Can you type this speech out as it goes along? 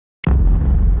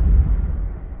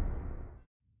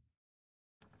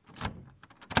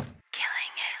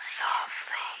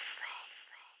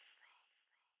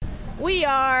We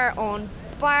are on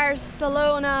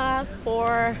Barcelona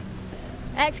for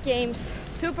X Games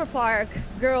Super Park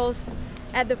girls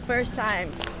at the first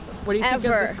time. What do you think of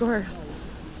this course?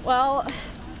 Well,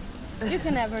 you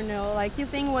can never know. Like, you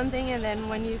think one thing and then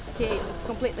when you skate it's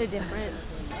completely different.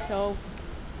 So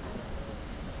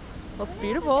well, it's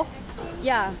beautiful.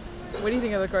 Yeah. What do you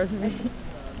think of the course?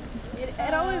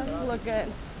 It always look good.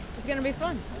 It's gonna be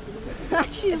fun.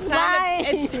 She's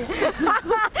lying.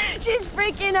 She's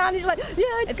freaking out. She's like,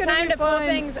 yeah, it's gonna time be to fun. pull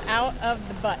things out of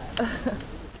the butt.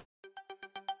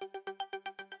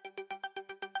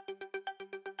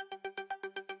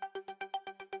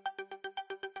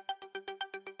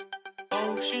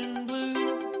 Ocean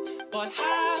blue, what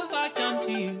have I done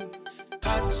to you?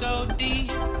 Cut so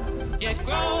deep, yet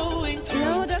growing through.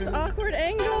 No, that's awkward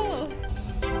angle.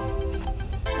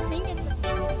 I think it's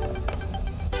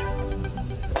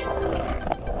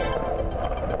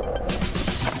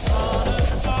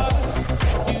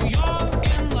New York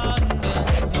and London,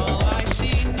 all I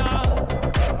see now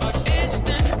are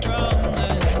distant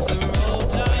drumlins. The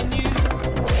roads I knew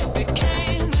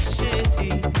became a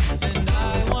city, and I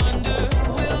wonder,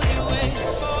 will you wait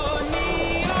for me?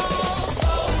 Oh,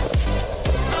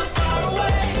 not far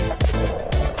away.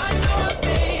 I know I'll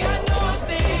stay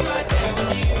right there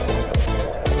with you.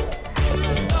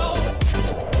 No,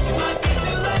 it might be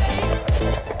too late.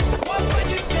 What would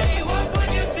you say? What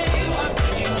would you say? What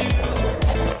would you do?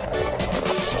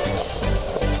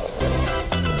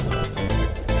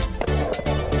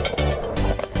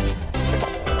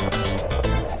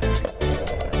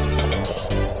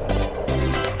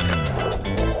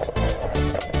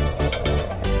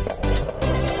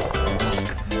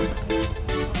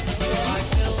 I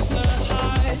built a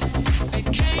hive,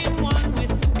 became one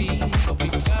with the bees, but we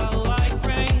fell like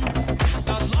rain,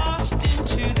 got lost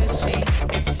into the sea.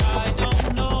 If I don't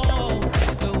know,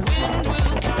 the wind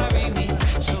will carry me,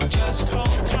 so just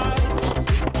hold tight.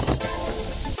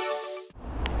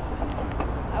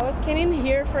 I was skating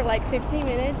here for like 15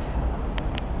 minutes.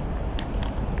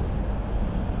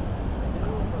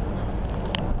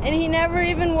 And he never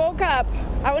even woke up.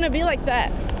 I want to be like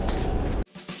that.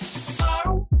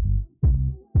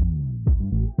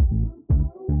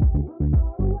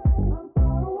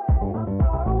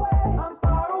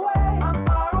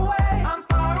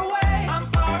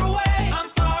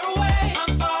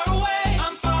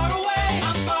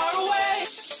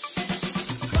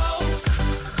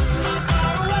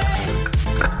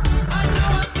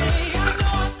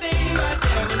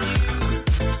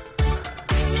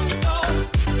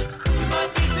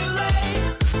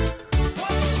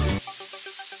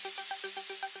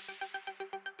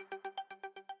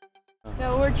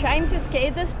 So we're trying to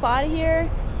skate the spot here,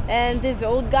 and this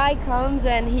old guy comes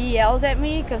and he yells at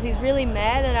me because he's really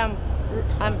mad that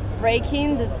I'm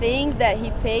breaking the things that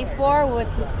he pays for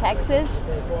with his taxes.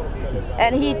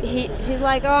 And he's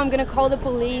like, oh, I'm gonna call the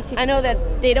police. I know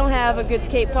that they don't have a good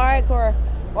skate park or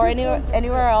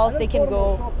anywhere else they can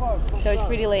go, so it's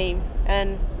pretty lame.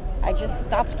 And I just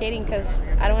stopped skating because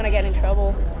I don't want to get in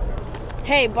trouble.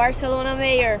 Hey, Barcelona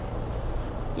mayor,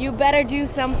 you better do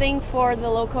something for the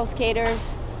local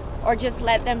skaters, or just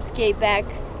let them skate back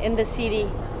in the city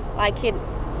like it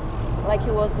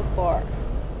was before.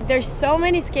 There's so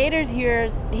many skaters here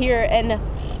and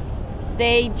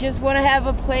they just want to have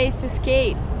a place to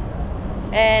skate.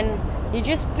 And you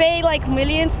just pay like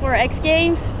millions for X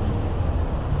Games.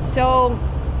 So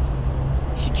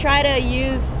you should try to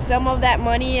use some of that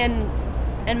money and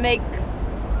make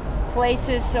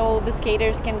places so the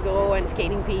skaters can go and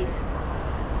skate in peace.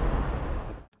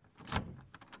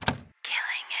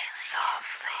 Killing it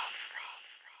softly.